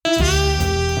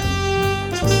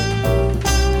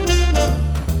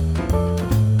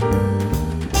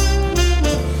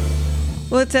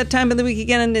it's that time of the week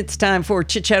again, and it's time for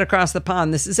Chit Chat Across the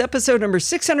Pond. This is episode number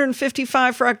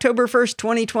 655 for October 1st,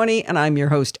 2020, and I'm your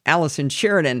host, Allison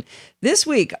Sheridan. This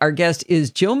week, our guest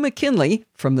is Jill McKinley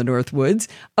from the Northwoods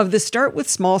of the Start with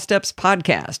Small Steps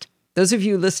podcast. Those of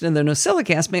you who listen to the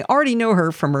NosillaCast may already know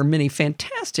her from her many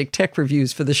fantastic tech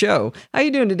reviews for the show. How are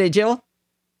you doing today, Jill?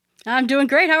 I'm doing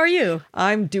great. How are you?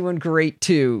 I'm doing great,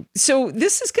 too. So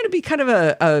this is going to be kind of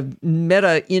a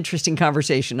meta interesting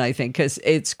conversation, I think, because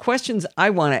it's questions I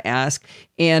want to ask.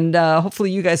 And hopefully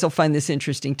you guys will find this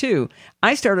interesting, too.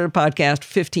 I started a podcast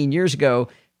 15 years ago.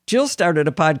 Jill started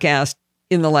a podcast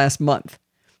in the last month.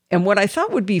 And what I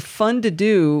thought would be fun to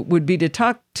do would be to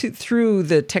talk through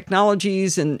the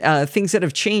technologies and things that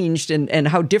have changed and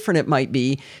how different it might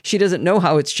be. She doesn't know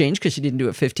how it's changed because she didn't do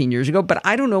it 15 years ago, but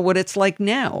I don't know what it's like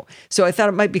now. So I thought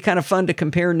it might be kind of fun to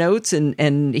compare notes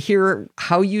and hear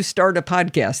how you start a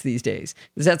podcast these days.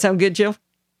 Does that sound good, Jill?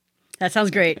 That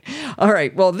sounds great. All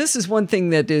right. Well, this is one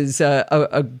thing that is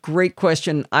a great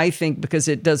question, I think, because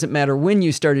it doesn't matter when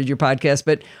you started your podcast,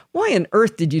 but why on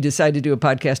earth did you decide to do a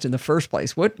podcast in the first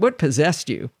place? What possessed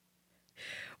you?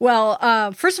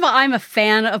 Well, first of all, I'm a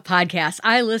fan of podcasts.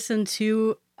 I listen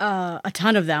to a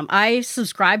ton of them. I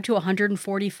subscribe to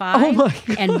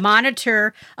 145 and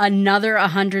monitor another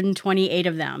 128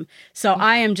 of them. So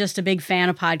I am just a big fan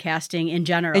of podcasting in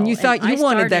general. And you thought you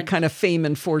wanted that kind of fame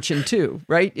and fortune too,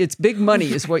 right? It's big money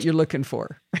is what you're looking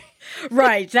for.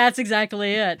 Right. That's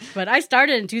exactly it. But I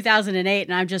started in 2008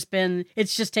 and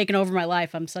it's just taken over my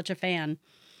life. I'm such a fan.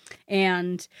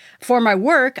 And for my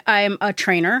work, I'm a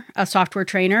trainer, a software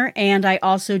trainer, and I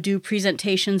also do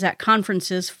presentations at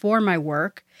conferences for my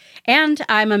work. And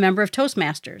I'm a member of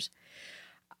Toastmasters.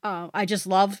 I just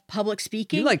love public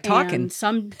speaking. You like talking.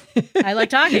 I like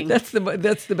talking. That's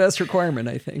the best requirement,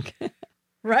 I think.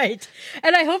 Right.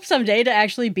 And I hope someday to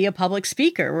actually be a public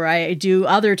speaker where I do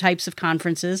other types of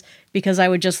conferences because I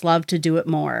would just love to do it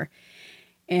more.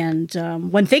 And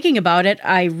when thinking about it,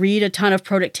 I read a ton of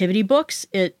productivity books.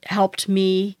 It helped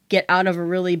me get out of a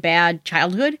really bad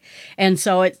childhood. And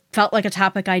so it felt like a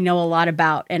topic I know a lot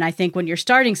about. And I think when you're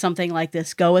starting something like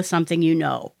this, go with something you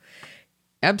know.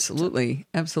 Absolutely.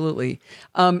 Absolutely.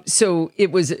 So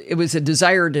it was a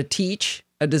desire to teach,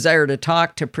 a desire to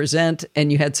talk, to present,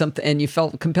 and you had something, and you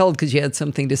felt compelled because you had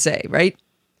something to say, right?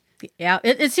 Yeah,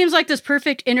 it seems like this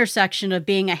perfect intersection of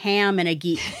being a ham and a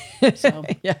geek. So.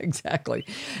 Yeah, exactly.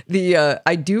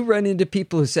 I do run into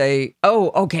people who say, "Oh,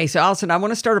 okay, so Allison, I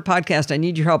want to start a podcast. I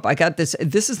need your help. I got this.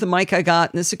 This is the mic I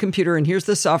got, and this is a computer, and here's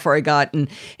the software I got, and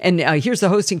here's the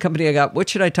hosting company I got. What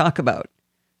should I talk about?"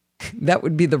 That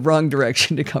would be the wrong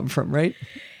direction to come from, right?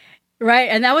 Right.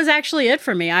 And that was actually it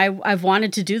for me. I've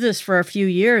wanted to do this for a few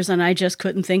years and I just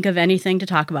couldn't think of anything to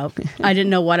talk about. I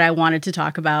didn't know what I wanted to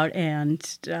talk about. And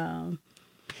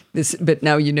but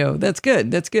now you know. That's good.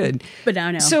 That's good. But now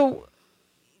I know. So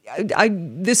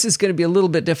this is going to be a little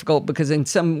bit difficult because in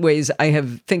some ways I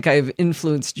think I've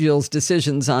influenced Jill's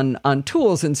decisions on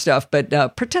tools and stuff,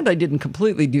 but pretend I didn't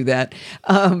completely do that.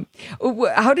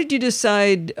 How did you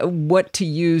decide what to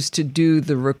use to do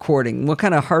the recording? What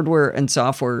kind of hardware and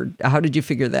software? How did you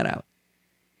figure that out?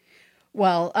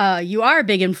 Well, you are a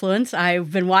big influence.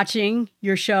 I've been watching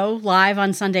your show live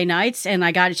on Sunday nights, and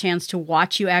I got a chance to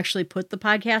watch you actually put the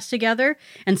podcast together.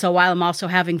 And so while I'm also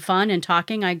having fun and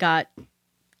talking, I got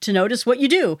to notice what you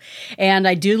do. And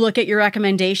I do look at your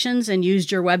recommendations and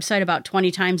used your website about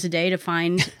 20 times a day to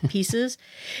find pieces.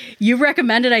 You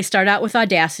recommended I start out with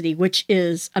Audacity, which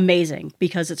is amazing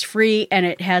because it's free and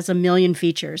it has a million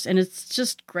features and it's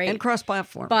just great. And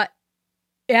cross-platform.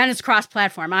 And it's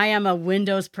cross-platform. I am a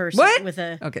Windows person. What?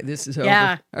 Okay, this is over.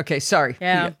 Yeah. Okay, sorry.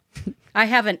 Yeah. I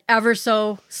have an ever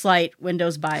so slight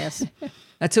Windows bias.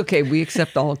 That's okay. We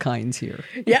accept all kinds here.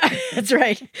 Yeah, that's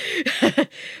right.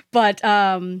 But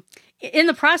in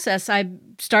the process, I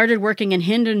started working in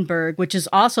Hindenburg, which is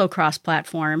also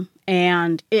cross-platform,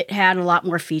 and it had a lot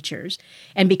more features.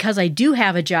 And because I do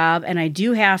have a job and I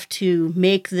do have to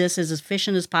make this as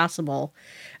efficient as possible,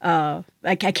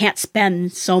 I can't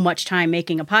spend so much time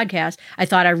making a podcast. I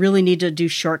thought I really need to do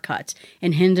shortcuts.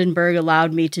 And Hindenburg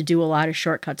allowed me to do a lot of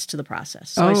shortcuts to the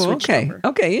process. So I switched over.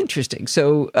 Okay, interesting.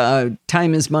 So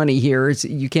time is money here.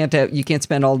 You can't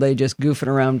spend all day just goofing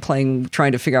around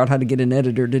trying to figure out how to get an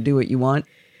editor to do what you want.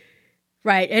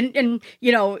 Right. And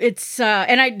you know, it's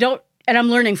and I'm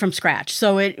learning from scratch.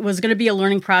 So it was going to be a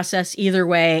learning process either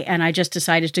way. And I just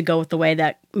decided to go with the way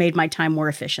that made my time more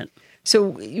efficient.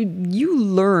 So you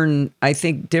learn, I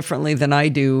think, differently than I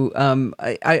do.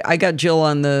 I got Jill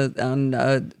on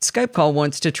Skype call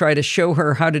once to try to show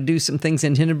her how to do some things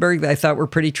in Hindenburg that I thought were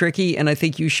pretty tricky, and I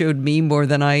think you showed me more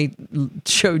than I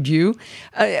showed you.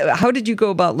 How did you go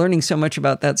about learning so much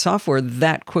about that software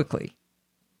that quickly?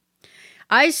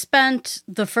 I spent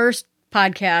the first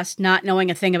podcast not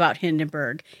knowing a thing about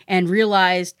Hindenburg and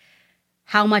realized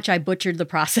how much I butchered the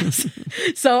process.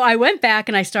 So I went back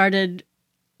and I started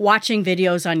watching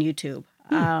videos on YouTube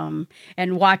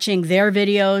and watching their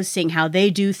videos, seeing how they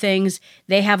do things.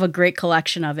 They have a great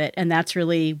collection of it, and that's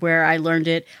really where I learned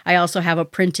it. I also have a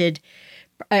printed,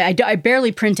 I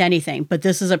barely print anything, but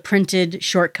this is a printed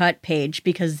shortcut page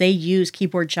because they use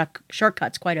keyboard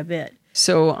shortcuts quite a bit.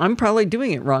 So I'm probably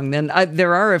doing it wrong then.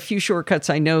 There are a few shortcuts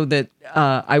I know that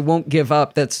I won't give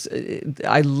up.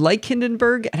 I like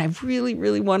Hindenburg, and I really,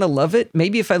 really want to love it.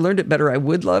 Maybe if I learned it better, I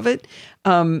would love it.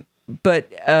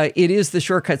 But it is the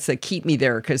shortcuts that keep me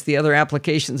there, because the other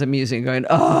applications I'm using going,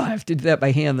 I have to do that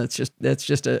by hand. That's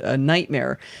just a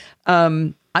nightmare.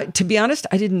 To be honest,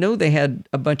 I didn't know they had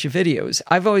a bunch of videos.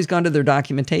 I've always gone to their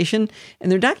documentation,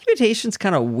 and their documentation's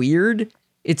kind of weird.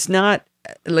 It's not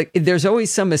like there's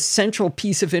always some essential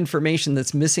piece of information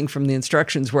that's missing from the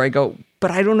instructions where I go,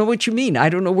 but I don't know what you mean. I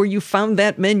don't know where you found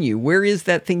that menu. Where is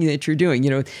that thing that you're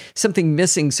doing? Something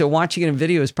missing. So watching it in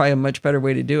video is probably a much better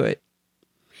way to do it.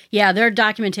 Yeah, their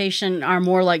documentation are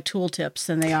more like tooltips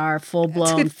than they are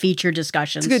full-blown feature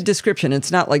discussions. It's a good description.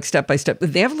 It's not like step-by-step.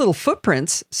 They have little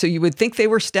footprints, so you would think they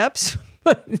were steps,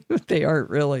 but they aren't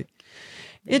really.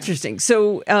 Yeah. Interesting.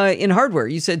 So in hardware,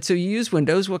 you said, so you use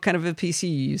Windows. What kind of a PC are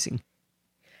you using?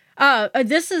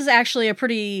 This is actually a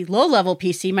pretty low-level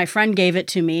PC. My friend gave it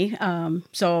to me.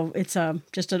 So it's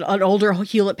just an older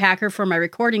Hewlett-Packard for my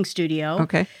recording studio.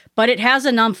 Okay. But it has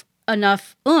enough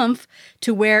oomph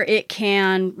to where it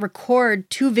can record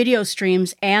 2 video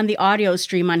streams and the audio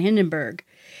stream on Hindenburg.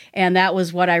 And that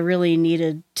was what I really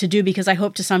needed to do because I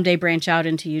hope to someday branch out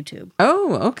into YouTube.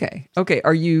 Oh, okay. Okay.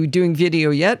 Are you doing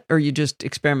video yet, or are you just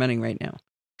experimenting right now?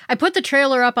 I put the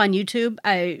trailer up on YouTube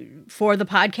for the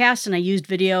podcast, and I used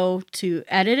video to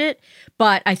edit it.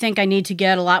 But I think I need to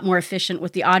get a lot more efficient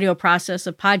with the audio process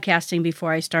of podcasting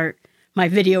before I start my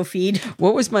video feed.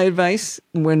 What was my advice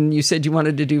when you said you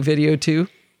wanted to do video too?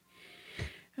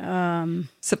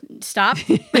 Stop.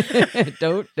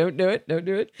 Don't do it. Don't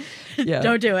do it. Yeah.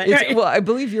 Don't do it. Right. Well, I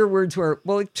believe your words were,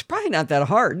 well, it's probably not that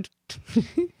hard.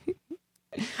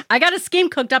 I got a scheme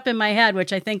cooked up in my head,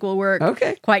 which I think will work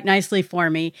quite nicely for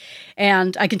me.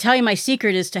 And I can tell you my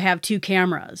secret is to have 2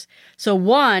 cameras. So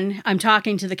one, I'm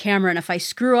talking to the camera, and if I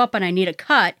screw up and I need a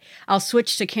cut, I'll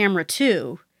switch to camera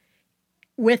 2.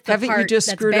 With the Haven't part you just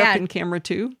that's screwed bad. up in camera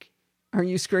 2? Are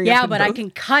you screwing up? Yeah, in but both? I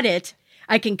can cut it.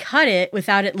 I can cut it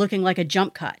without it looking like a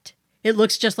jump cut. It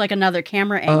looks just like another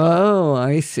camera angle. Oh,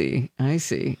 I see.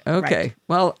 Okay. Right.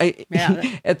 Well,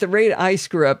 at the rate I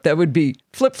screw up, that would be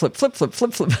flip. I don't think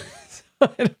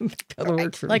that'll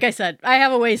work for me. Like I said, I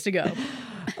have a ways to go.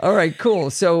 All right, cool.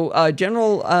 So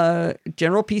general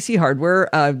PC hardware,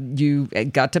 you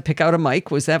got to pick out a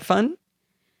mic. Was that fun?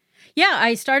 Yeah,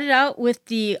 I started out with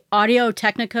the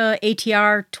Audio-Technica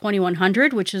ATR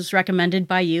 2100, which is recommended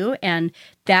by you, and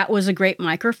that was a great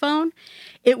microphone.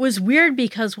 It was weird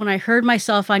because when I heard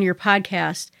myself on your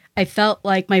podcast, I felt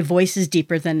like my voice is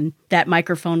deeper than that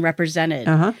microphone represented.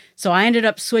 Uh-huh. So I ended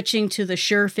up switching to the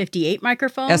Shure 58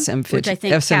 microphone, which I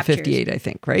think SM58, I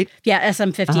think, right? Yeah,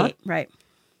 SM58, right.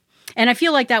 And I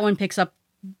feel like that one picks up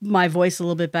my voice a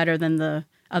little bit better than the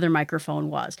other microphone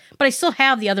was. But I still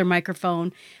have the other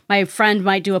microphone. My friend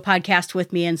might do a podcast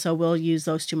with me, and so we'll use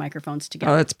those 2 microphones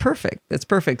together. Oh, that's perfect. That's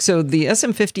perfect. So the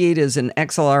SM58 is an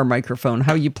XLR microphone.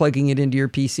 How are you plugging it into your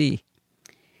PC?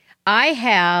 I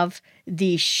have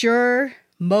the Shure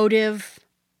Motive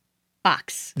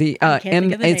box. I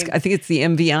think it's the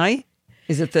MVI.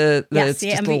 Is it it's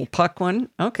just a little puck one?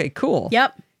 Okay, cool.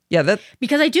 Yep. Yeah,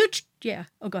 because I do. Yeah.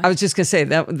 Oh, go ahead. I was just gonna say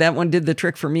that one did the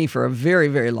trick for me for a very,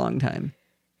 very long time.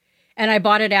 And I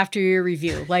bought it after your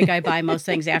review, like I buy most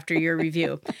things after your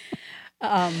review.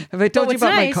 Have I told you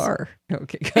about my car?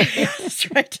 Okay. That's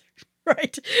right.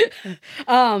 Right.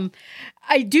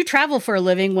 I do travel for a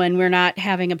living when we're not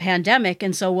having a pandemic.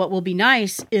 And so what will be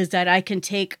nice is that I can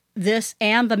take this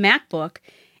and the MacBook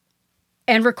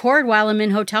and record while I'm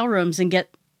in hotel rooms and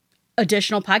get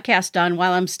additional podcasts done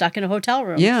while I'm stuck in a hotel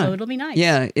room. Yeah. So it'll be nice.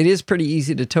 Yeah, it is pretty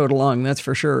easy to tote along, that's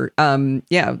for sure.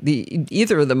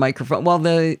 Either of the microphone, well,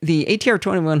 the ATR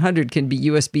 2100 can be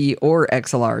USB or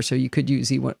XLR, so you could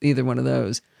use either one of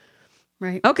those.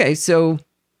 Right. Okay, so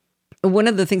one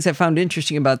of the things I found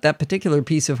interesting about that particular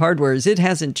piece of hardware is it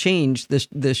hasn't changed.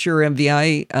 The Shure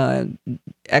MVI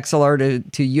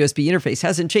XLR to USB interface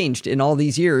hasn't changed in all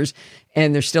these years,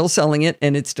 and they're still selling it,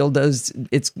 and it still does.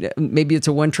 Maybe it's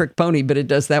a one-trick pony, but it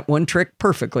does that one trick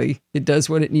perfectly. It does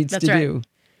what it needs to do.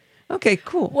 Okay,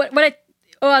 cool.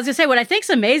 I was going to say, what I think's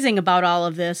amazing about all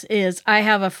of this is I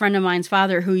have a friend of mine's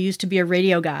father who used to be a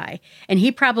radio guy, and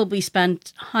he probably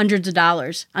spent hundreds of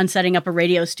dollars on setting up a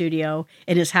radio studio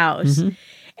in his house. Mm-hmm.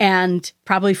 And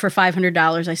probably for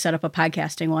 $500, I set up a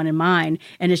podcasting one in mine.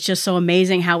 And it's just so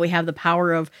amazing how we have the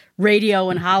power of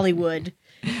radio and Hollywood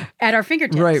at our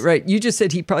fingertips. Right. You just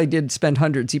said he probably did spend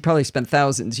hundreds. He probably spent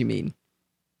thousands, you mean?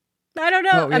 I don't know.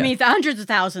 Oh, yeah. I mean, hundreds of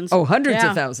thousands. Oh, hundreds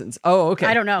of thousands. Oh, okay.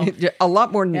 I don't know. A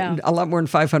lot more than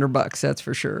 $500. That's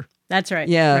for sure. That's right.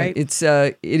 Yeah, right?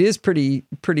 it is pretty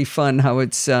fun how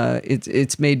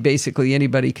it's made basically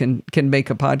anybody can make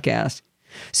a podcast.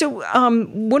 So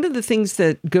one of the things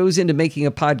that goes into making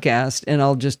a podcast, and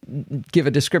I'll just give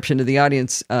a description to the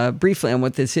audience briefly on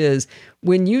what this is.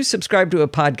 When you subscribe to a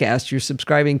podcast, you're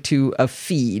subscribing to a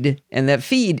feed, and that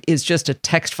feed is just a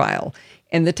text file.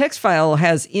 And the text file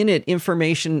has in it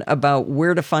information about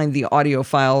where to find the audio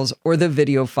files or the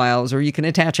video files, or you can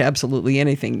attach absolutely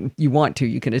anything you want to.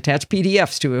 You can attach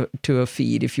PDFs to a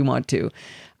feed if you want to.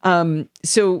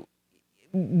 So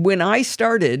when I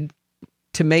started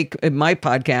to make my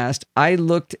podcast, I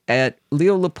looked at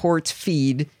Leo Laporte's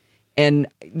feed and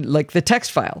like the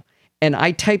text file, and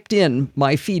I typed in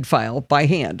my feed file by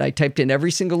hand. I typed in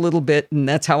every single little bit, and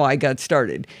that's how I got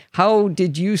started. How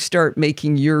did you start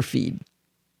making your feed?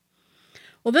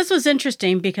 Well, this was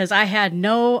interesting because I had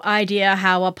no idea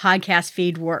how a podcast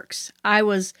feed works. I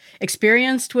was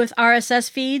experienced with RSS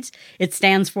feeds. It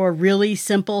stands for Really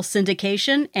Simple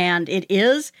Syndication, and it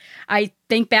is. I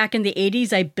think back in the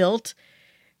 80s, I built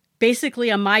basically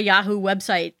a My Yahoo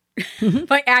website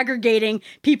by aggregating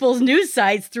people's news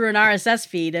sites through an RSS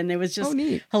feed, and it was just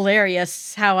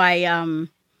hilarious how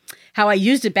I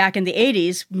used it back in the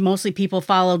 80s. Mostly people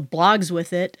followed blogs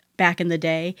with it back in the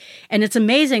day, and it's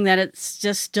amazing that it's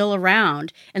just still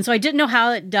around. And so I didn't know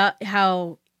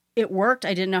how it worked.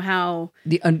 I didn't know how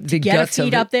to get a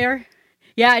feed up there.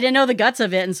 Yeah, I didn't know the guts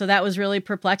of it, and so that was really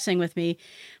perplexing with me.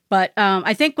 But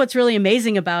I think what's really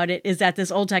amazing about it is that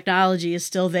this old technology is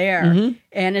still there,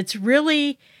 and it's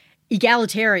really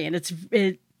egalitarian.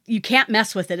 You can't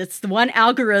mess with it. It's the one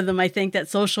algorithm, I think, that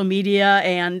social media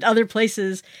and other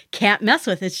places can't mess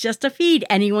with. It's just a feed.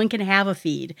 Anyone can have a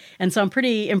feed. And so I'm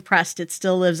pretty impressed it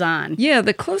still lives on. Yeah,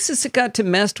 the closest it got to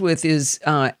messed with is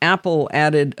Apple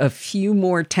added a few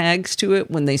more tags to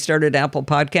it when they started Apple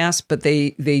Podcasts, but they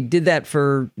did that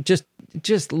for just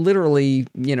literally,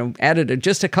 added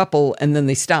just a couple, and then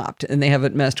they stopped, and they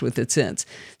haven't messed with it since.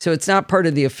 So it's not part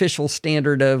of the official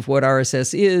standard of what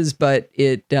RSS is, but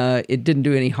it didn't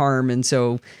do any harm, and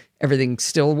so everything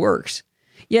still works.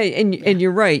 Yeah, and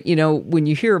you're right. When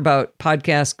you hear about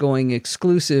podcasts going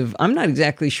exclusive, I'm not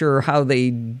exactly sure how they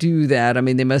do that. I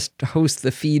mean, they must host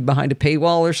the feed behind a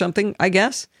paywall or something, I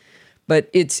guess. But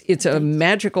it's a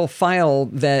magical file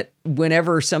that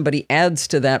whenever somebody adds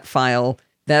to that file,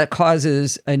 that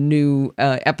causes a new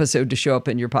episode to show up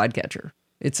in your podcatcher.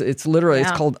 It's literally,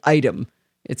 It's called item.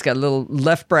 It's got a little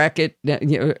left bracket,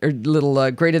 or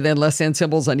little greater than, less than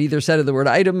symbols on either side of the word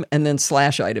item, and then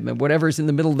 /item. And whatever's in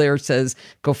the middle there says,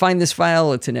 go find this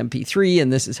file. It's an MP3,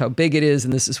 and this is how big it is,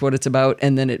 and this is what it's about.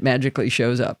 And then it magically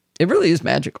shows up. It really is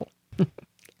magical.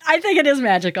 I think it is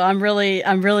magical. I'm really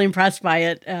impressed by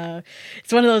it.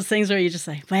 It's one of those things where you just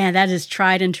say, man, that is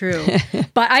tried and true.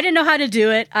 But I didn't know how to do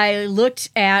it. I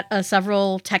looked at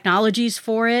several technologies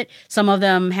for it. Some of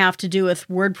them have to do with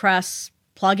WordPress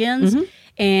plugins,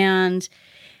 and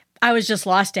I was just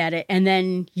lost at it. And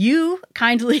then you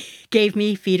kindly gave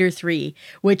me Feeder 3,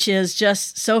 which is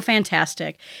just so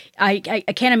fantastic. I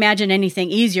can't imagine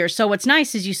anything easier. So what's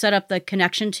nice is you set up the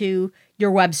connection to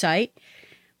your website,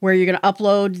 where you're going to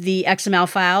upload the XML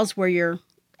files where your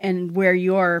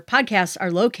podcasts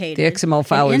are located. The XML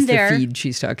file is the feed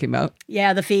she's talking about.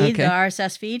 Yeah, the feed, the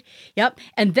RSS feed. Yep.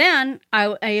 And then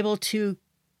I'm able to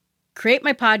create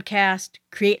my podcast,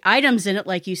 create items in it,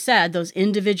 like you said, those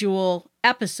individual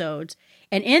episodes.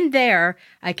 And in there,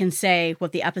 I can say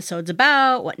what the episode's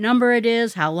about, what number it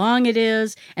is, how long it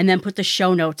is, and then put the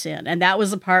show notes in. And that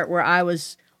was the part where I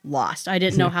was lost. I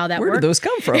didn't know how that worked. Where did those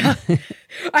come from?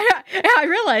 I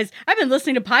realized I've been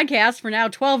listening to podcasts for now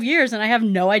 12 years, and I have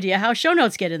no idea how show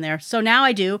notes get in there. So now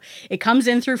I do. It comes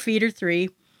in through Feeder 3.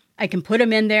 I can put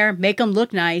them in there, make them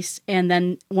look nice, and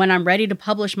then when I'm ready to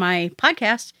publish my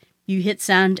podcast, You hit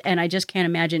send, and I just can't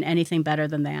imagine anything better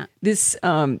than that. This,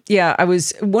 I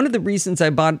was, one of the reasons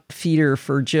I bought Feeder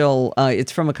for Jill,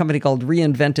 it's from a company called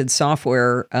Reinvented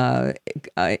Software.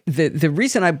 The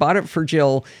reason I bought it for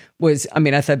Jill was, I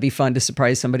thought it'd be fun to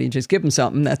surprise somebody and just give them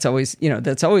something. That's always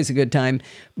a good time.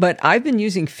 But I've been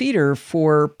using Feeder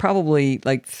for probably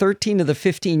like 13 of the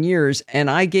 15 years, and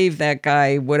I gave that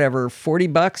guy,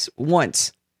 $40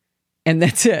 once. And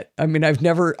that's it. I've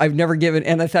never given,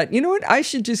 and I thought, you know what, I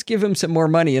should just give him some more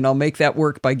money and I'll make that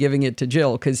work by giving it to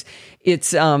Jill. Cause it's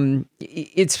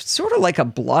sort of like a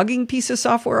blogging piece of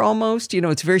software almost,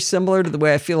 it's very similar to the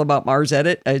way I feel about Mars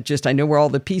Edit. I know where all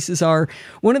the pieces are.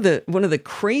 One of the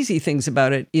crazy things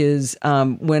about it is,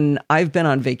 when I've been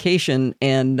on vacation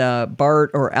and, Bart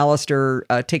or Alistair,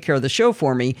 take care of the show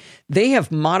for me, they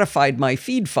have modified my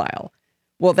feed file.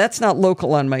 Well, that's not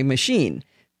local on my machine.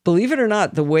 Believe it or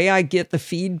not, the way I get the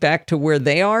feed back to where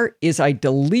they are is I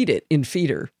delete it in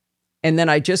Feeder. And then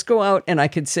I just go out and I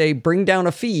could say, bring down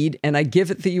a feed, and I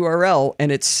give it the URL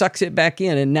and it sucks it back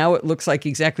in. And now it looks like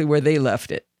exactly where they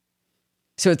left it.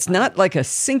 So it's not like a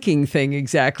syncing thing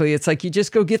exactly. It's like you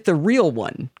just go get the real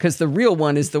one, because the real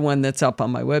one is the one that's up on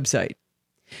my website.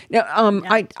 Now,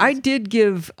 I did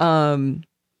give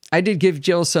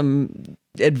Jill some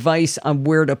advice on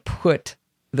where to put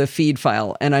the feed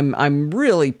file. And I'm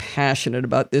really passionate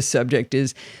about this subject.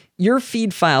 Is your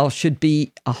feed file should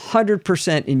be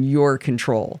 100% in your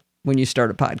control when you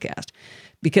start a podcast.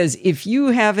 Because if you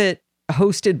have it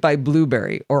hosted by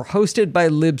Blueberry or hosted by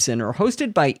Libsyn or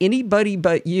hosted by anybody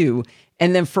but you,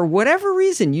 and then for whatever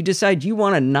reason you decide you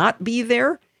want to not be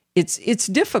there, it's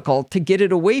difficult to get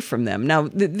it away from them. Now,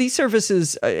 these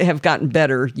services have gotten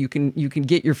better. You can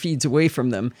get your feeds away from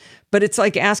them, but it's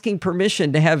like asking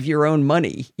permission to have your own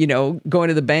money, going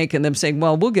to the bank and them saying,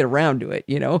 well, we'll get around to it,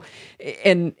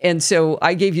 and so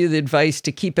I gave you the advice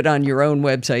to keep it on your own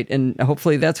website, and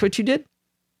hopefully that's what you did.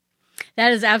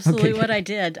 That is absolutely what I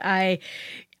did. I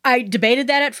debated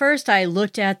that at first. I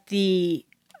looked at the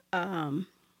I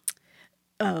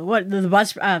looked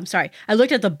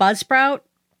at the Buzzsprout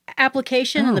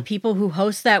application and the people who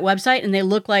host that website, and they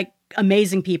look like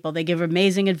amazing people. They give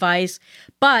amazing advice,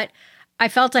 but I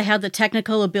felt I had the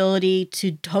technical ability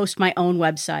to host my own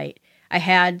website. I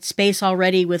had space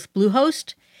already with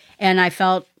Bluehost, and I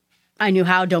felt I knew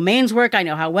how domains work. I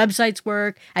know how websites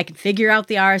work. I can figure out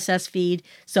the RSS feed.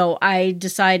 So I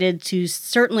decided to,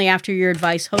 certainly after your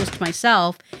advice, host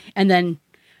myself and then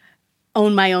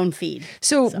own my own feed.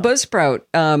 So Buzzsprout,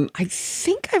 I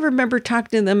think I remember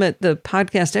talking to them at the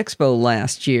Podcast Expo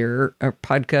last year, or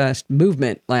Podcast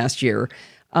Movement last year.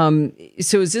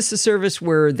 So is this a service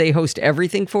where they host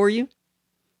everything for you?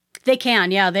 They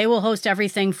can, yeah. They will host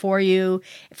everything for you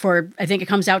for, I think it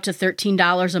comes out to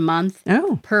 $13 a month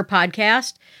per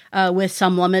podcast, with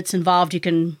some limits involved. You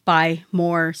can buy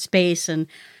more space and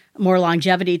more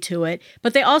longevity to it.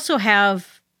 But they also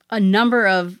have a number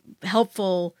of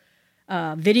helpful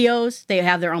videos. They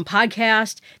have their own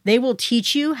podcast. They will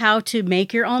teach you how to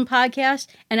make your own podcast.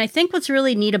 And I think what's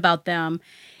really neat about them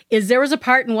is there was a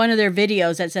part in one of their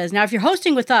videos that says, now, if you're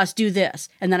hosting with us, do this.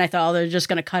 And then I thought, they're just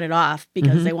going to cut it off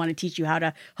because they want to teach you how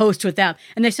to host with them.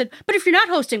 And they said, but if you're not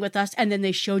hosting with us, and then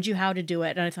they showed you how to do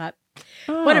it. And I thought,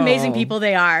 what amazing people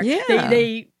they are. Yeah.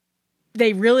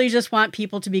 They really just want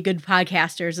people to be good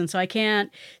podcasters. And so I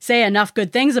can't say enough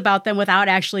good things about them without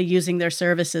actually using their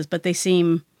services, but they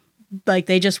seem like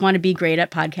they just want to be great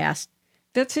at podcasts.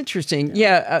 That's interesting.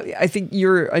 Yeah, I think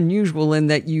you're unusual in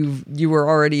that you were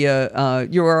already a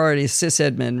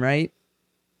sysadmin, right?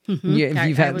 Mm-hmm.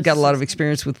 You've got a lot of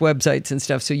experience with websites and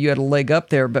stuff, so you had a leg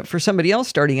up there. But for somebody else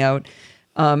starting out,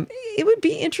 it would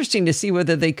be interesting to see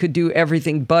whether they could do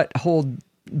everything but hold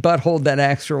that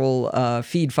actual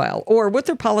feed file, or what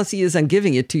their policy is on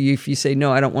giving it to you if you say,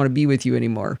 no, I don't want to be with you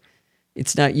anymore.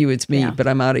 It's not you, it's me, but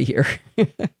I'm out of here.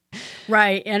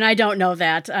 Right. And I don't know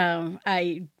that.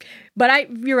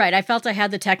 You're right. I felt I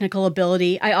had the technical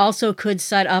ability. I also could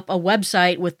set up a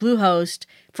website with Bluehost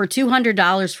for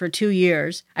 $200 for 2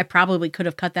 years. I probably could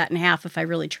have cut that in half if I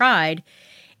really tried.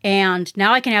 And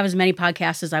now I can have as many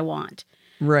podcasts as I want.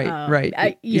 Right.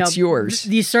 It's yours.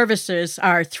 These services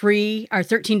are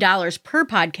 $13 per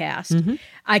podcast. Mm-hmm.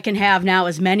 I can have now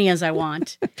as many as I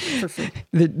want for free.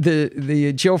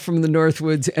 The Jill from the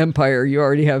Northwoods empire, you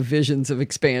already have visions of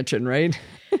expansion, right?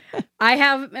 I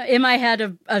have in my head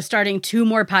of starting 2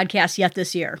 more podcasts yet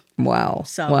this year. Wow.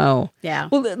 Wow. Yeah.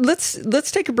 Well,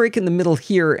 let's take a break in the middle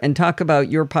here and talk about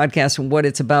your podcast and what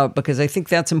it's about, because I think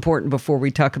that's important before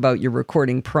we talk about your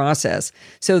recording process.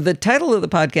 So the title of the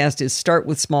podcast is Start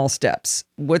with Small Steps.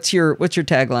 What's your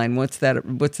tagline? What's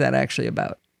that actually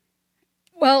about?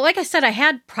 Well, like I said, I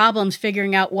had problems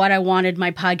figuring out what I wanted my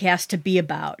podcast to be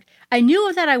about. I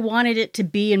knew that I wanted it to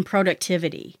be in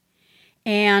productivity,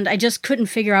 and I just couldn't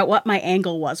figure out what my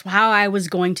angle was, how I was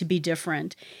going to be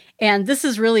different. And this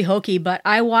is really hokey, but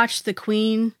I watched the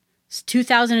Queen's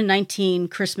 2019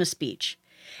 Christmas speech.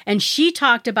 And she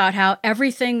talked about how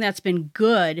everything that's been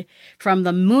good, from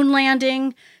the moon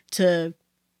landing to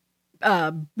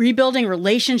rebuilding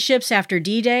relationships after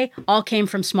D-Day, all came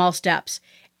from small steps.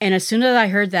 And as soon as I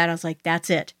heard that, I was like, that's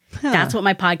it. That's what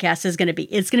my podcast is going to be.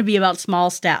 It's going to be about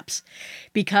small steps,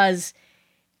 because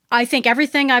I think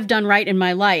everything I've done right in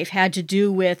my life had to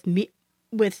do with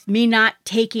me not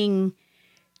taking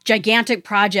gigantic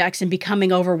projects and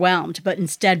becoming overwhelmed, but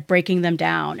instead breaking them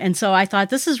down. And so I thought,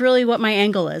 this is really what my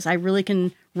angle is. I really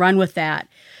can run with that.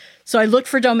 So I looked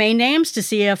for domain names to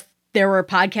see if there were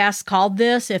podcasts called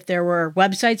this, if there were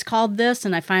websites called this,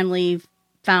 and I finally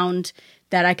found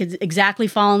that I could exactly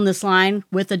fall in this line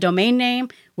with a domain name,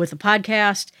 with a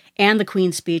podcast, and the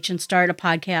Queen's speech, and start a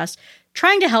podcast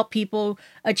trying to help people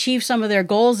achieve some of their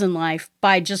goals in life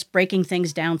by just breaking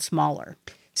things down smaller.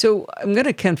 So I'm going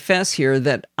to confess here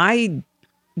that I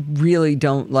really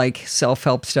don't like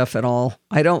self-help stuff at all.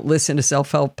 I don't listen to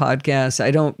self-help podcasts.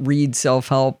 I don't read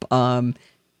self-help. But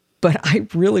I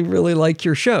really, really like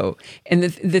your show. And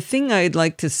the thing I'd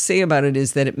like to say about it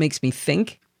is that it makes me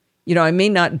think. You know, I may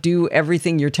not do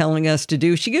everything you're telling us to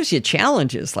do. She gives you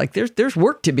challenges. Like there's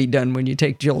work to be done when you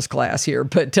take Jill's class here.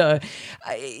 But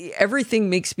everything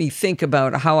makes me think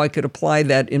about how I could apply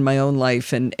that in my own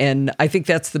life. And I think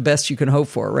that's the best you can hope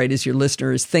for, right? As your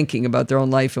listener is thinking about their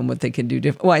own life and what they can do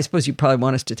different. Well, I suppose you probably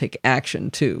want us to take action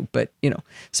too. But, you know,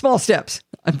 small steps,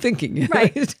 I'm thinking.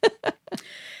 Right.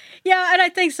 Yeah, and I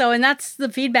think so. And that's the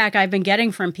feedback I've been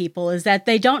getting from people, is that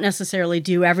they don't necessarily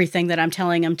do everything that I'm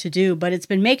telling them to do, but it's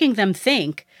been making them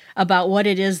think about what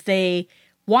it is they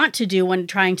want to do when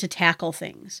trying to tackle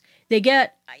things. They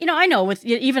get, you know, I know with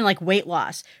even like weight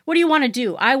loss, what do you want to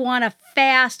do? I want to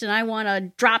fast and I want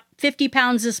to drop 50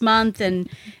 pounds this month, and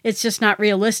it's just not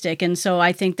realistic. And so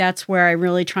I think that's where I'm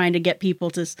really trying to get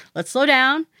people to, let's slow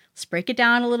down, let's break it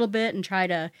down a little bit and try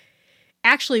to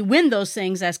actually win those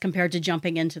things as compared to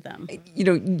jumping into them. You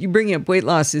know, you bringing up weight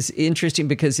loss is interesting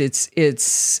because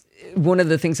it's one of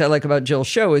the things I like about Jill's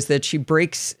show is that she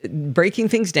breaking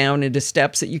things down into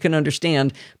steps that you can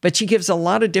understand, but she gives a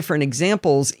lot of different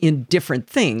examples in different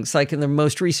things. Like in the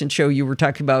most recent show, you were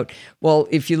talking about, well,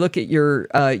 if you look at your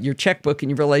checkbook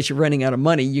and you realize you're running out of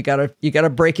money, you gotta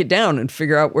break it down and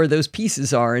figure out where those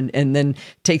pieces are, and then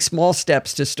take small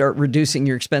steps to start reducing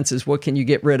your expenses. What can you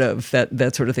get rid of?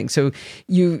 That sort of thing. So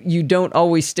you don't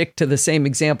always stick to the same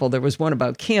example. There was one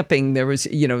about camping. There was,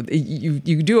 you know,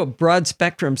 you do a broad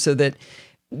spectrum so that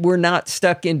we're not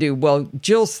stuck into, well,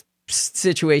 Jill's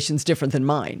situation's different than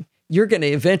mine. You're going to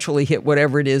eventually hit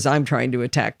whatever it is I'm trying to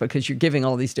attack because you're giving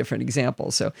all these different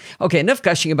examples. So, okay, enough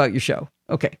gushing about your show.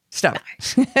 Okay, stop.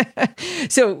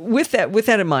 So with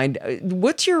that in mind,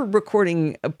 what's your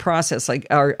recording process like?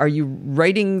 Are you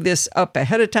writing this up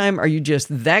ahead of time? Are you just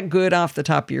that good off the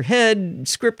top of your head,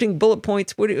 scripting bullet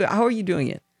points? How are you doing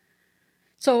it?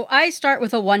 So I start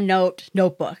with a OneNote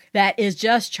notebook that is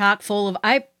just chock full of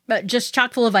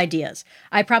ideas.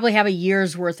 I probably have a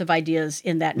year's worth of ideas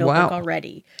in that notebook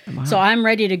already. Wow. So I'm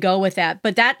ready to go with that.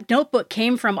 But that notebook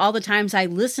came from all the times I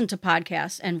listened to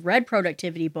podcasts and read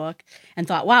productivity book and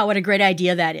thought, wow, what a great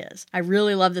idea that is. I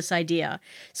really love this idea.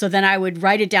 So then I would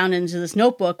write it down into this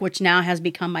notebook, which now has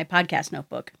become my podcast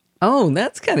notebook. Oh,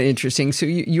 that's kind of interesting. So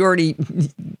you already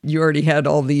had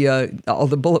all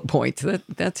the bullet points.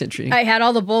 That's interesting. I had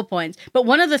all the bullet points. But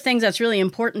one of the things that's really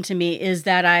important to me is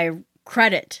that I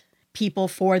credit people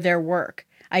for their work.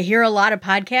 I hear a lot of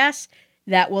podcasts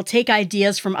that will take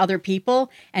ideas from other people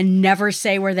and never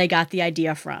say where they got the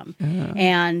idea from.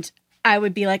 And I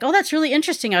would be like, oh, that's really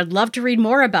interesting. I'd love to read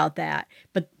more about that.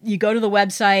 But you go to the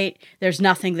website, there's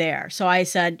nothing there. So I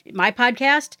said, my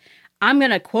podcast, I'm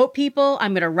going to quote people.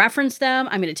 I'm going to reference them.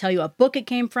 I'm going to tell you what book it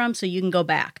came from so you can go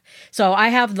back. So I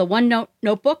have the OneNote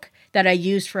notebook that I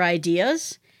use for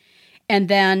ideas. And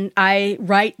then I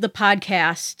write the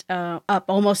podcast up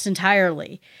almost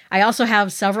entirely. I also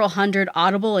have several hundred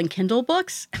Audible and Kindle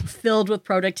books filled with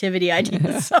productivity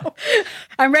ideas. So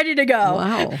I'm ready to go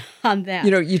on that.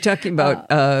 You know, you're talking about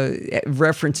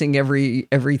referencing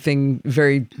everything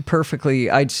very perfectly.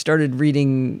 I started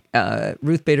reading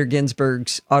Ruth Bader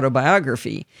Ginsburg's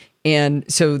autobiography. And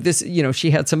so this, you know,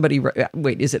 she had somebody,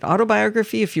 wait, is it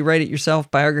autobiography if you write it yourself?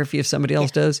 Biography if somebody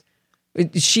else does?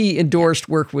 She endorsed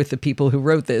work with the people who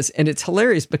wrote this. And it's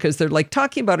hilarious because they're like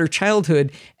talking about her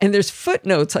childhood and there's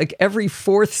footnotes like every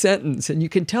fourth sentence. And you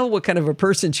can tell what kind of a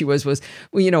person she was,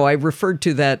 well, I referred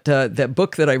to that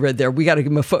book that I read there. We got to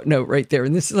give him a footnote right there.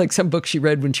 And this is like some book she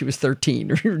read when she was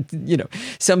 13 or,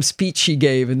 some speech she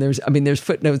gave. And there's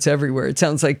footnotes everywhere. It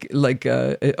sounds like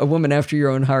a woman after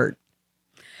your own heart.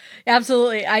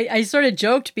 Absolutely. I sort of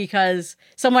joked because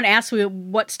someone asked me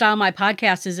what style my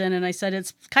podcast is in, and I said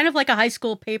it's kind of like a high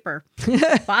school paper.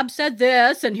 Bob said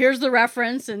this, and here's the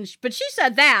reference, but she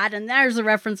said that, and there's the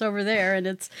reference over there, and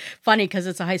it's funny because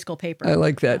it's a high school paper. I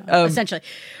like that. Essentially,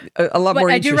 a lot more.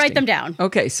 I do write them down.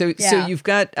 Okay, so you've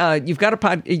got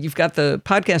the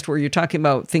podcast where you're talking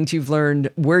about things you've learned,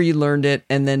 where you learned it,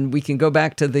 and then we can go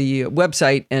back to the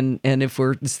website, and if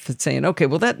we're saying, okay,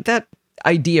 well that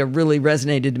idea really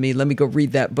resonated to me. Let me go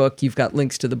read that book. You've got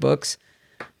links to the books.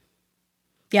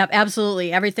 Yep,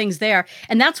 absolutely. Everything's there.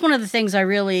 And that's one of the things I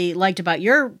really liked about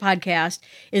your podcast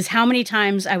is how many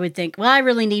times I would think, well, I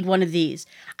really need one of these.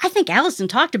 I think Allison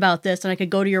talked about this, and I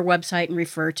could go to your website and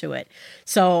refer to it.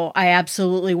 So I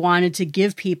absolutely wanted to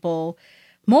give people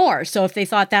more. So if they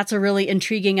thought that's a really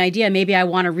intriguing idea, maybe I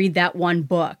want to read that one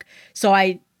book. So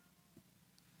I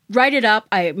write it up.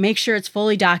 I make sure it's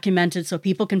fully documented so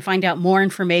people can find out more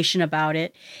information about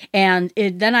it. And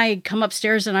then I come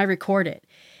upstairs and I record it.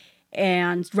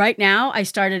 And right now I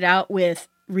started out with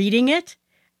reading it.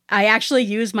 I actually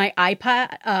use my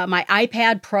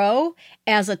iPad Pro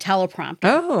as a teleprompter.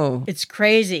 Oh, it's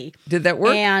crazy. Did that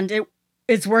work? And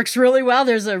it works really well.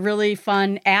 There's a really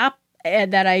fun app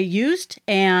that I used,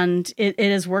 and it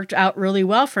has worked out really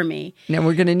well for me. Now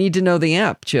we're going to need to know the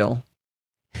app, Jill.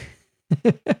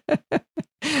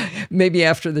 Maybe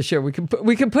after the show we can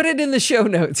put it in the show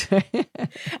notes. I'll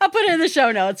put it in the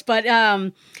show notes, but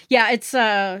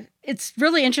it's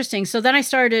really interesting. So then I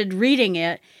started reading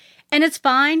it, and it's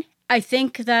fine. I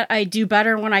think that I do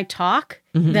better when I talk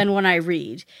than when I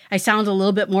read. I sound a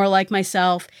little bit more like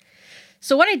myself.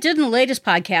 So what I did in the latest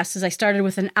podcast is I started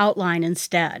with an outline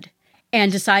instead, and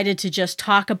decided to just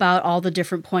talk about all the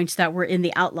different points that were in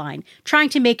the outline, trying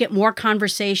to make it more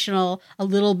conversational, a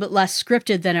little bit less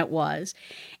scripted than it was.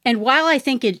 And while I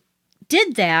think it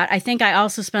did that, I think I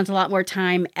also spent a lot more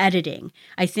time editing.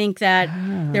 I think that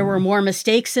there were more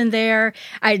mistakes in there.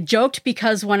 I joked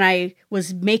because when I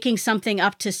was making something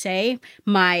up to say,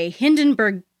 my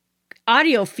Hindenburg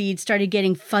audio feed started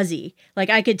getting fuzzy. Like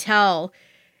I could tell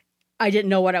I didn't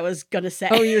know what I was going to say.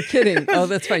 Oh, you're kidding. Oh,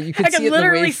 that's fine. You can see it in the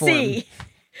waveform.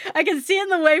 I can see in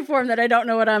the waveform that I don't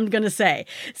know what I'm going to say.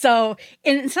 So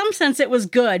in some sense, it was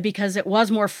good because it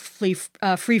was more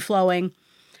free-flowing.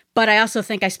 But I also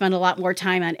think I spend a lot more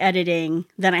time on editing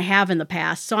than I have in the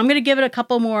past. So I'm going to give it a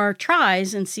couple more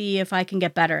tries and see if I can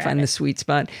get better at it. Find the sweet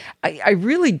spot. I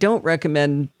really don't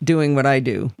recommend doing what I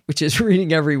do, which is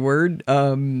reading every word.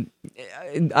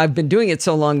 I've been doing it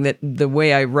so long that the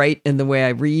way I write and the way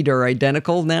I read are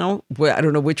identical now. I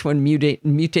don't know which one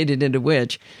mutated into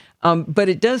which. But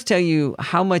it does tell you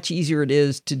how much easier it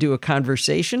is to do a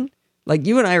conversation. Like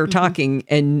you and I are talking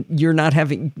and you're not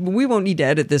we won't need to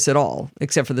edit this at all,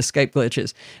 except for the Skype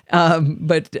glitches.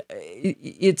 But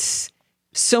it's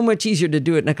so much easier to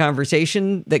do it in a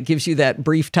conversation that gives you that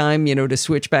brief time, to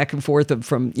switch back and forth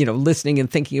from, listening and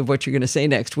thinking of what you're going to say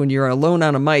next. When you're alone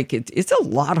on a mic, it's a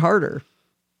lot harder.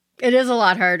 It is a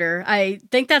lot harder. I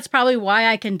think that's probably why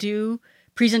I can do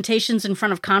presentations in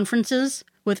front of conferences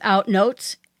without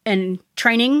notes and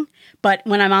training, but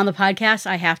when I'm on the podcast,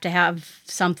 I have to have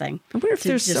something. I wonder if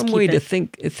there's some way to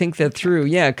think that through.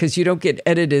 Yeah, because you don't get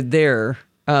edited there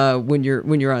when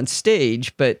you're on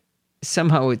stage, but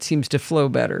somehow it seems to flow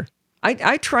better.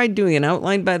 I tried doing an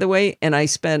outline, by the way, and I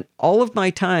spent all of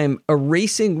my time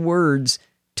erasing words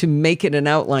to make it an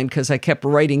outline because I kept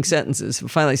writing sentences. And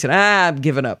finally I said, I'm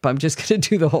giving up. I'm just going to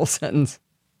do the whole sentence.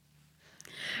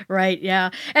 Right,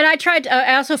 yeah. And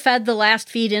I also fed the last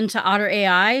feed into Otter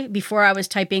AI before I was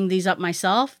typing these up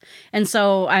myself. And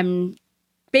so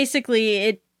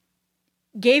it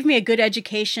gave me a good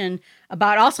education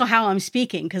about also how I'm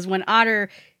speaking. Because when Otter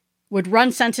would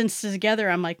run sentences together,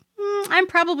 I'm like, I'm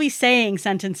probably saying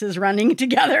sentences running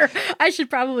together. I should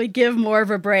probably give more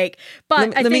of a break.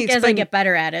 But I think as I get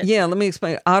better at it. Yeah, let me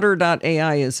explain.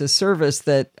 Otter.ai is a service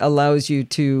that allows you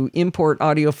to import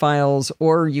audio files,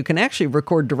 or you can actually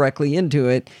record directly into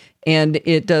it. And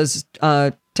it does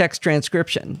text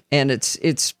transcription. And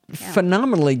it's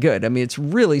phenomenally good. I mean, it's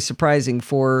really surprising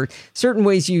for certain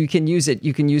ways you can use it.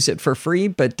 You can use it for free,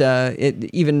 but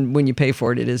even when you pay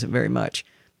for it, it isn't very much.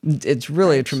 It's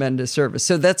really a tremendous service.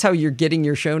 So that's how you're getting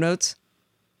your show notes?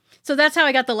 So that's how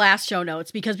I got the last show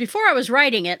notes, because before I was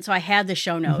writing it, so I had the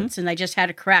show notes and I just had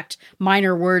to correct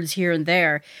minor words here and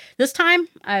there. This time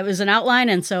I was an outline,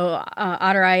 and so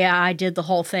Otter I did the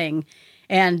whole thing.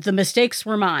 And the mistakes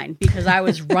were mine because I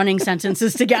was running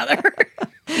sentences together.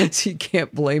 So you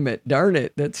can't blame it. Darn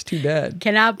it. That's too bad.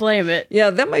 Cannot blame it. Yeah,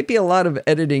 that might be a lot of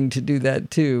editing to do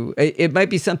that too. It might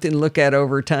be something to look at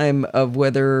over time of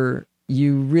whether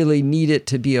you really need it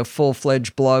to be a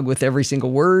full-fledged blog with every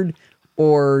single word,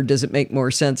 or does it make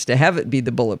more sense to have it be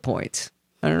the bullet points?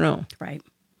 I don't know. Right.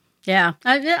 Yeah,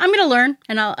 I'm going to learn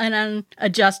and I'll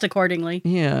adjust accordingly.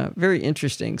 Yeah, very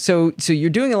interesting. So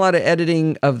you're doing a lot of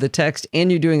editing of the text,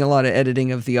 and you're doing a lot of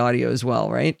editing of the audio as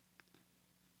well, right?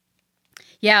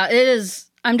 Yeah, it is.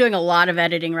 I'm doing a lot of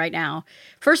editing right now.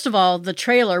 First of all, the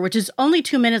trailer, which is only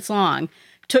 2 minutes long,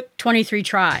 took 23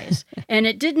 tries. And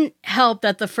it didn't help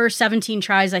that the first 17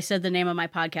 tries I said the name of my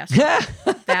podcast.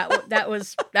 that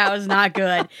was not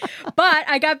good. But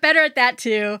I got better at that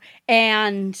too.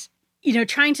 And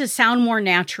trying to sound more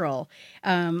natural.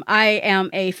 I am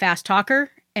a fast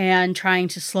talker and trying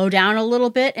to slow down a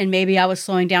little bit. And maybe I was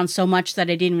slowing down so much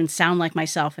that I didn't even sound like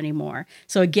myself anymore.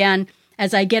 So again,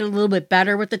 as I get a little bit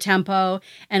better with the tempo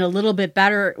and a little bit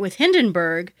better with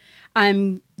Hindenburg,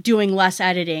 I'm doing less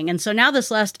editing. And so now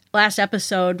this last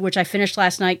episode, which I finished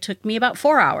last night, took me about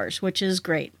 4 hours, which is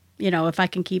great. If I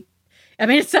can keep...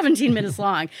 it's 17 minutes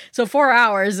long. So 4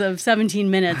 hours of 17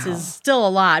 minutes is still a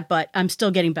lot, but I'm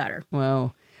still getting better.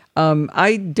 Wow.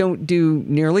 I don't do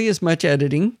nearly as much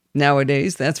editing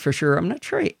nowadays, that's for sure. I'm not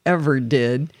sure I ever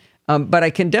did, but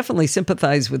I can definitely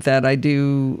sympathize with that. I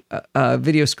do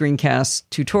video screencast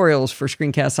tutorials for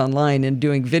Screencasts Online, and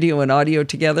doing video and audio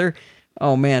together.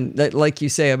 Oh man, like you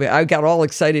say, I got all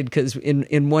excited because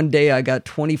in one day I got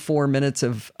 24 minutes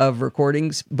of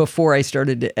recordings before I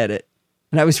started to edit.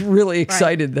 And I was really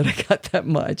excited that I got that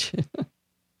much.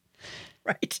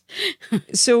 Right.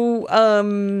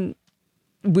 So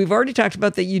we've already talked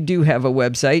about that you do have a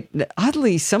website.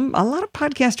 Oddly, a lot of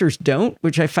podcasters don't,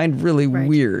 which I find really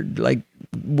weird. Like,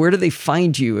 where do they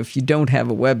find you if you don't have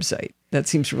a website? That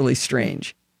seems really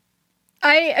strange.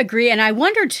 I agree. And I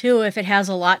wonder, too, if it has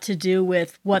a lot to do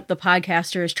with what the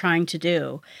podcaster is trying to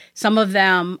do. Some of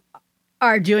them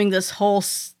are doing this whole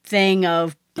thing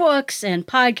of books and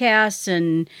podcasts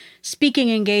and speaking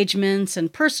engagements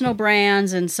and personal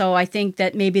brands. And so I think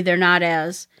that maybe they're not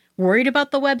as worried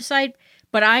about the website.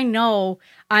 But I know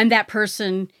I'm that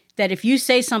person that if you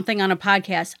say something on a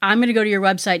podcast, I'm going to go to your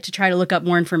website to try to look up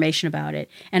more information about it.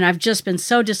 And I've just been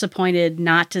so disappointed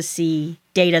not to see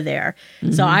data there.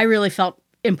 Mm-hmm. So I really felt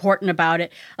important about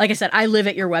it. Like I said, I live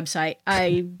at your website.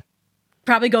 I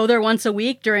probably go there once a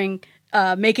week during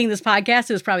making this podcast.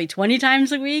 It was probably 20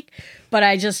 times a week, but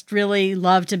I just really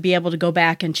love to be able to go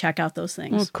back and check out those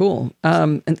things. Oh, cool.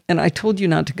 And I told you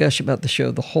not to gush about the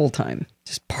show the whole time,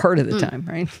 just part of the time,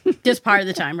 right? Just part of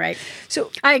the time, right?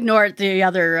 So I ignored the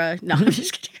other, no, I'm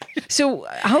just kidding. So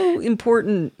how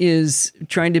important is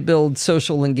trying to build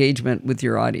social engagement with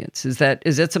your audience? Is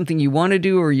that something you want to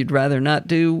do or you'd rather not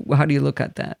do? How do you look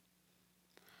at that?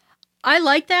 I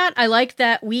like that. I like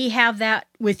that we have that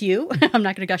with you. I'm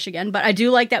not going to gush again, but I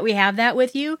do like that we have that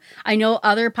with you. I know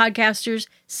other podcasters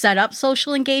set up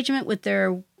social engagement with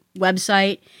their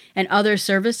website and other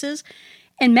services,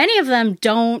 and many of them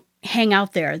don't hang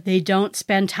out there. They don't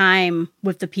spend time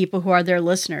with the people who are their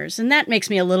listeners, and that makes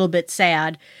me a little bit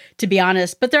sad, to be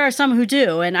honest, but there are some who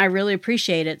do, and I really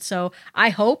appreciate it. So I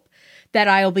hope that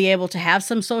I will be able to have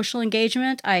some social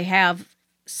engagement. I have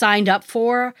signed up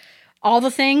for all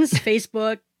the things,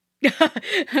 Facebook,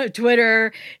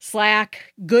 Twitter,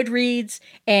 Slack, Goodreads,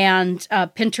 and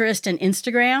Pinterest and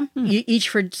Instagram, each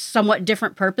for somewhat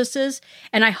different purposes.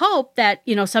 And I hope that,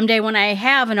 someday when I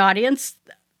have an audience,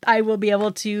 I will be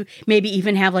able to maybe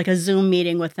even have like a Zoom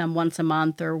meeting with them once a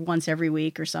month or once every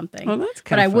week or something. Oh, that's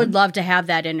but I would love to have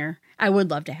that I would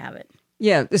love to have it.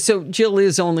 Yeah. So Jill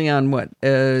is only on what?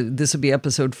 This will be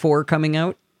episode 4 coming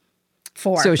out?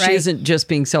 4, so she isn't just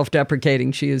being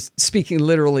self-deprecating. She is speaking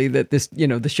literally that this,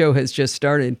 the show has just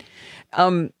started.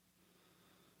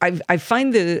 I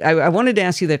find that I wanted to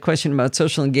ask you that question about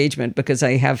social engagement because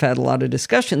I have had a lot of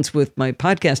discussions with my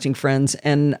podcasting friends.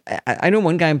 And I know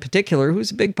one guy in particular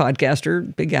who's a big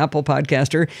podcaster, big Apple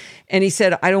podcaster. And he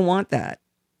said, I don't want that.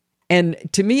 And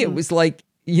to me, it was like,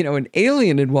 an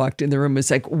alien had walked in the room. It's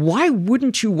like, why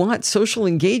wouldn't you want social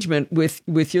engagement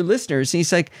with your listeners? And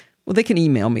he's like, well, they can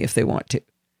email me if they want to.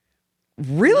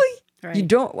 Really? Right.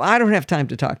 I don't have time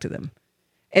to talk to them.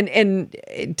 And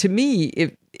to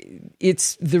me,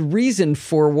 it's the reason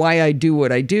for why I do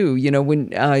what I do.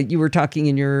 When you were talking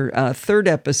in your 3rd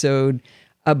episode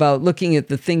about looking at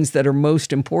the things that are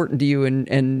most important to you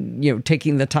and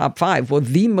taking the top 5. Well,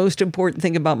 the most important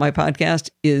thing about my podcast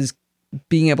is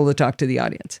being able to talk to the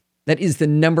audience. That is the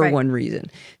number one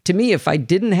reason. To me, if I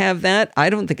didn't have that, I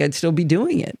don't think I'd still be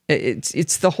doing it.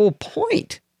 It's the whole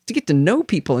point, to get to know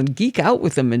people and geek out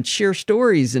with them and share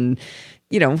stories and,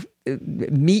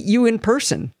 meet you in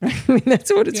person. I mean,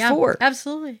 that's what it's for.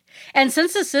 Absolutely. And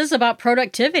since this is about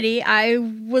productivity, I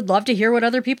would love to hear what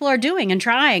other people are doing and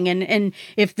trying, and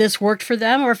if this worked for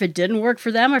them or if it didn't work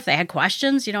for them, or if they had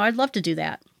questions, I'd love to do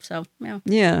that. So,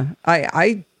 yeah,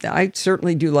 I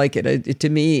certainly do like it. To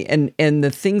me, and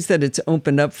the things that it's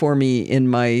opened up for me in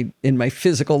my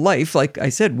physical life, like I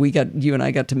said, you and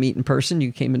I got to meet in person.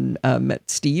 You came and met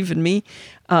Steve and me.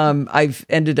 I've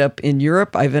ended up in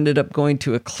Europe. I've ended up going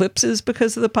to eclipses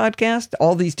because of the podcast.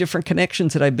 All these different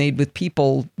connections that I've made with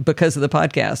people because of the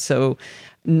podcast. So,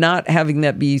 not having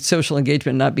that be social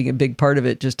engagement, not being a big part of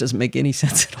it, just doesn't make any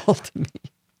sense at all to me.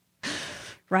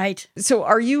 Right. So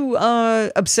are you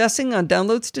obsessing on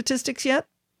download statistics yet?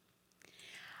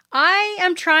 I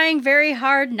am trying very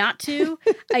hard not to.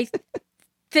 I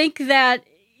think that,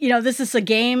 this is a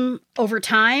game over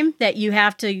time, that you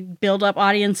have to build up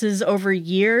audiences over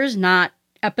years, not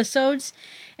episodes.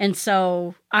 And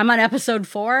so I'm on episode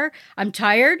 4. I'm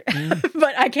tired,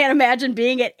 but I can't imagine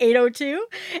being at 802.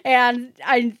 And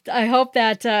I hope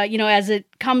that, as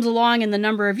it comes along in the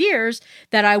number of years,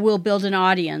 that I will build an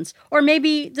audience. Or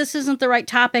maybe this isn't the right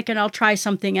topic and I'll try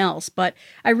something else. But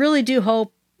I really do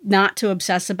hope not to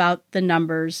obsess about the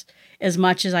numbers as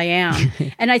much as I am.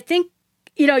 And I think,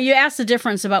 you asked the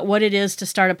difference about what it is to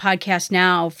start a podcast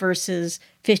now versus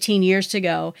 15 years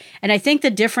ago. And I think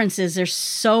the difference is there's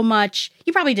so much,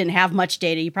 you probably didn't have much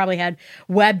data. You probably had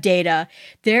web data.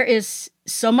 There is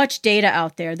so much data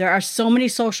out there. There are so many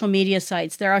social media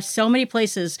sites. There are so many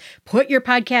places. Put your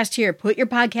podcast here, put your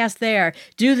podcast there,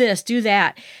 do this, do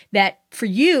that. That for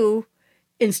you,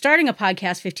 in starting a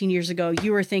podcast 15 years ago,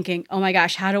 you were thinking, oh my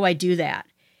gosh, how do I do that?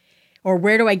 Or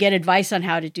where do I get advice on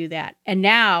how to do that? And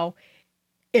now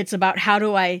it's about, how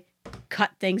do I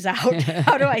cut things out?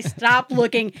 How do I stop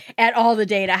looking at all the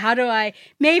data? How do I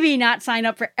maybe not sign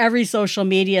up for every social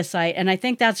media site? And I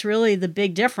think that's really the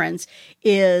big difference,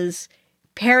 is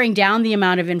paring down the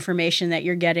amount of information that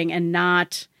you're getting and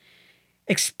not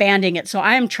expanding it. So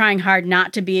I am trying hard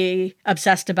not to be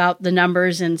obsessed about the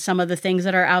numbers and some of the things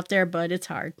that are out there, but it's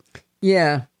hard.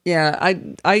 Yeah. Yeah.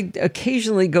 I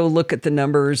occasionally go look at the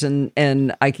numbers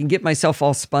and I can get myself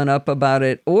all spun up about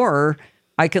it, or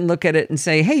I can look at it and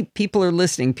say, hey, people are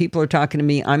listening. People are talking to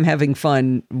me. I'm having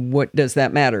fun. What does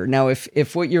that matter? Now,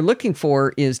 if what you're looking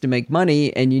for is to make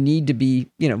money and you need to be,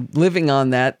 living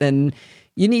on that, then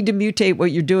you need to mutate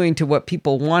what you're doing to what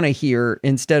people want to hear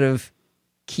instead of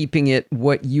keeping it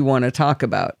what you want to talk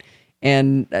about.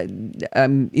 And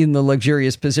I'm in the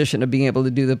luxurious position of being able to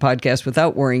do the podcast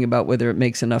without worrying about whether it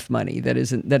makes enough money. That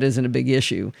isn't a big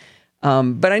issue.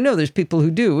 But I know there's people who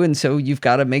do. And so you've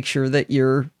got to make sure that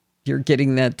you're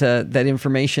getting that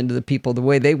information to the people the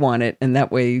way they want it, and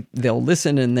that way they'll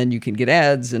listen, and then you can get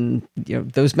ads, and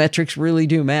those metrics really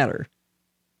do matter.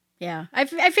 Yeah, I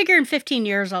figure in 15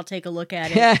 years I'll take a look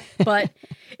at it. But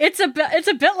it's a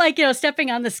bit like stepping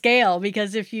on the scale,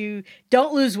 because if you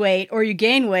don't lose weight or you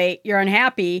gain weight, you're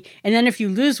unhappy, and then if you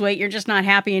lose weight, you're just not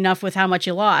happy enough with how much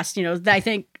you lost. I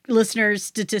think listeners'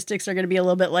 statistics are going to be a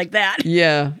little bit like that.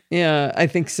 Yeah, I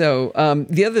think so.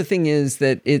 The other thing is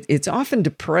that it's often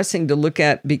depressing to look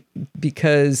at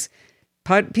because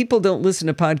people don't listen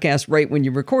to podcasts right when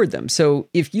you record them. So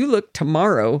if you look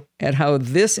tomorrow at how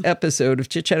this episode of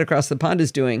Chit Chat Across the Pond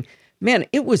is doing, man,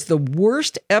 it was the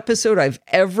worst episode I've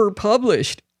ever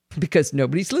published, because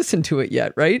nobody's listened to it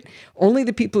yet, right? Only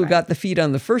the people who got the feed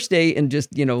on the first day and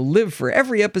just, live for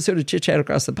every episode of Chit Chat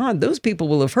Across the Pond, those people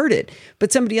will have heard it.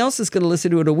 But somebody else is going to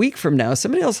listen to it a week from now.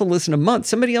 Somebody else will listen a month.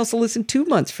 Somebody else will listen 2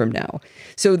 months from now.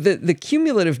 So the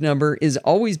cumulative number is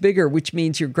always bigger, which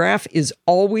means your graph is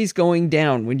always going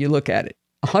down when you look at it,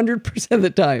 100% of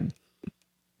the time.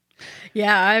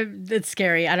 Yeah, it's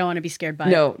scary. I don't want to be scared by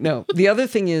it. No. The other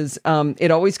thing is it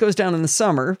always goes down in the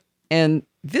summer, and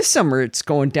this summer, it's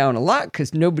going down a lot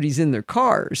because nobody's in their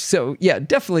cars. So, yeah,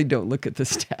 definitely don't look at the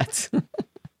stats.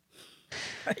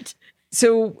 Right.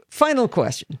 So, final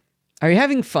question. Are you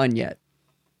having fun yet?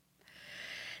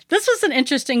 This was an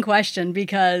interesting question,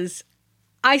 because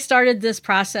I started this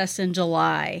process in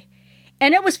July,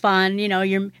 And it was fun. You know,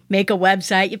 you make a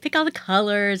website, you pick all the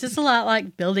colors. It's a lot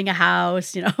like building a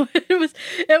house, you know.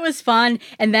 It was fun.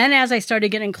 And then as I started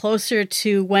getting closer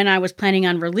to when I was planning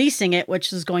on releasing it,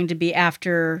 which is going to be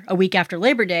after a week after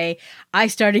Labor Day, I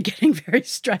started getting very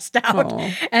stressed out.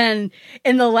 Aww. And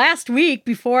in the last week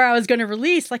before I was going to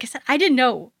release, like I said, I didn't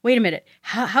know, wait a minute,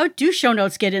 how do show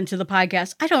notes get into the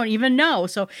podcast? I don't even know.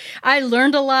 So I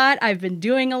learned a lot. I've been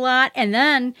doing a lot. And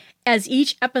then as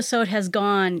each episode has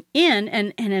gone in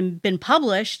and been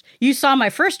published, you saw my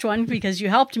first one because you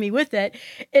helped me with it.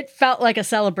 It felt like a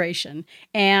celebration.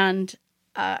 And,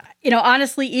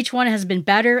 honestly, each one has been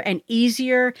better and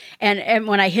easier. And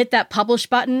when I hit that publish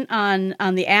button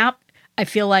on the app, I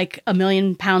feel like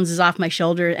 1,000,000 pounds is off my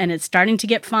shoulder, and it's starting to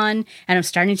get fun, and I'm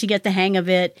starting to get the hang of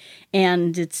it.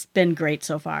 And it's been great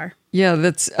so far. Yeah,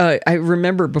 that's. I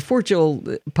remember before Jill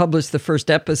published the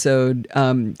first episode,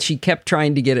 she kept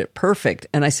trying to get it perfect.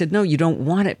 And I said, no, you don't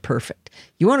want it perfect.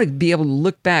 You want to be able to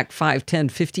look back 5, 10,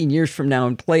 15 years from now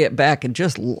and play it back and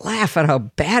just laugh at how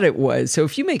bad it was. So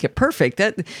if you make it perfect,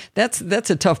 that's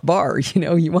a tough bar.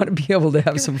 You want to be able to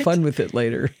have some fun with it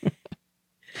later.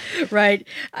 Right.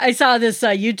 I saw this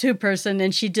YouTube person,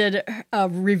 and she did a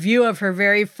review of her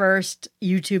very first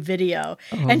YouTube video.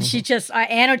 Oh. And I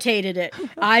annotated it.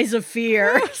 Eyes of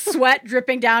fear, sweat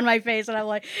dripping down my face. And I'm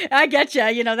like, I get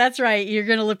you. That's right. You're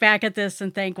going to look back at this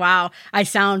and think, wow, I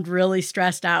sound really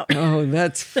stressed out. Oh,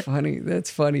 that's funny.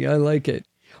 That's funny. I like it.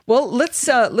 Well, let's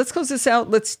close this out.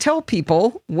 Let's tell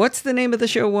people, what's the name of the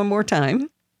show one more time?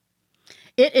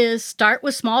 It is Start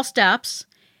with Small Steps.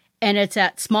 And it's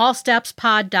at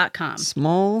smallstepspod.com.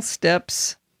 Small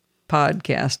Steps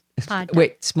Podcast.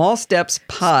 Wait,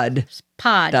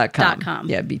 smallstepspod.com.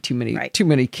 Yeah, it'd be too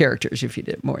many characters if you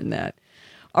did more than that.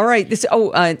 All right.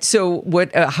 So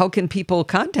what? How can people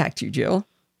contact you, Jill?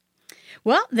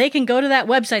 Well, they can go to that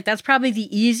website. That's probably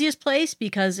the easiest place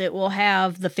because it will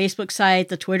have the Facebook site,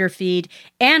 the Twitter feed,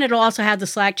 and it'll also have the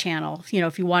Slack channel.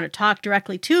 If you want to talk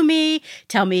directly to me,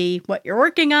 tell me what you're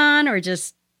working on, or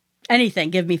just anything,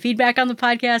 give me feedback on the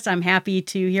podcast. I'm happy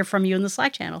to hear from you in the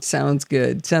Slack channel. Sounds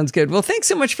good. Well, thanks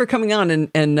so much for coming on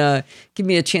and give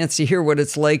me a chance to hear what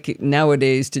it's like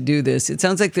nowadays to do this. It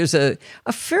sounds like there's a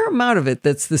fair amount of it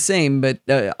that's the same, but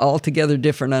altogether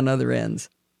different on other ends.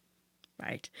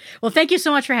 Right. Well, thank you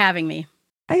so much for having me.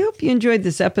 I hope you enjoyed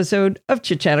this episode of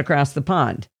Chit Chat Across the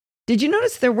Pond. Did you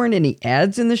notice there weren't any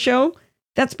ads in the show?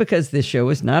 That's because this show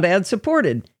is not ad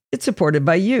supported. It's supported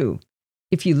by you.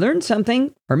 If you learned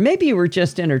something, or maybe you were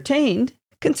just entertained,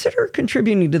 consider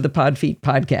contributing to the Podfeet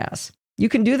podcast. You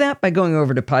can do that by going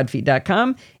over to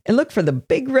podfeet.com and look for the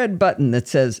big red button that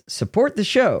says Support the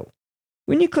Show.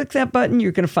 When you click that button,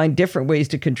 you're going to find different ways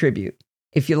to contribute.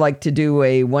 If you like to do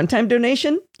a one-time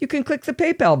donation, you can click the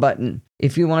PayPal button.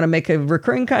 If you want to make a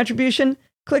recurring contribution,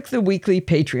 click the weekly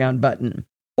Patreon button.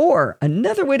 Or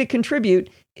another way to contribute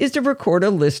is to record a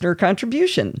listener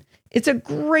contribution. It's a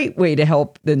great way to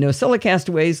help the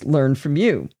NosillaCastaways learn from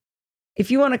you.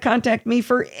 If you want to contact me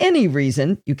for any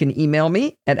reason, you can email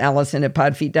me at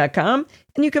allison@podfeet.com,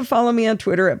 and you can follow me on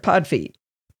Twitter at Podfeet.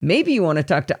 Maybe you want to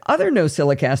talk to other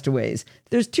NosillaCastaways.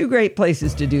 There's 2 great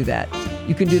places to do that.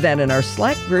 You can do that in our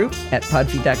Slack group at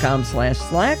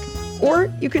podfeet.com/Slack,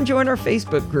 or you can join our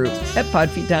Facebook group at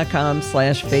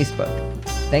podfeet.com/Facebook.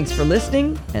 Thanks for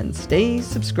listening, and stay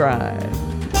subscribed.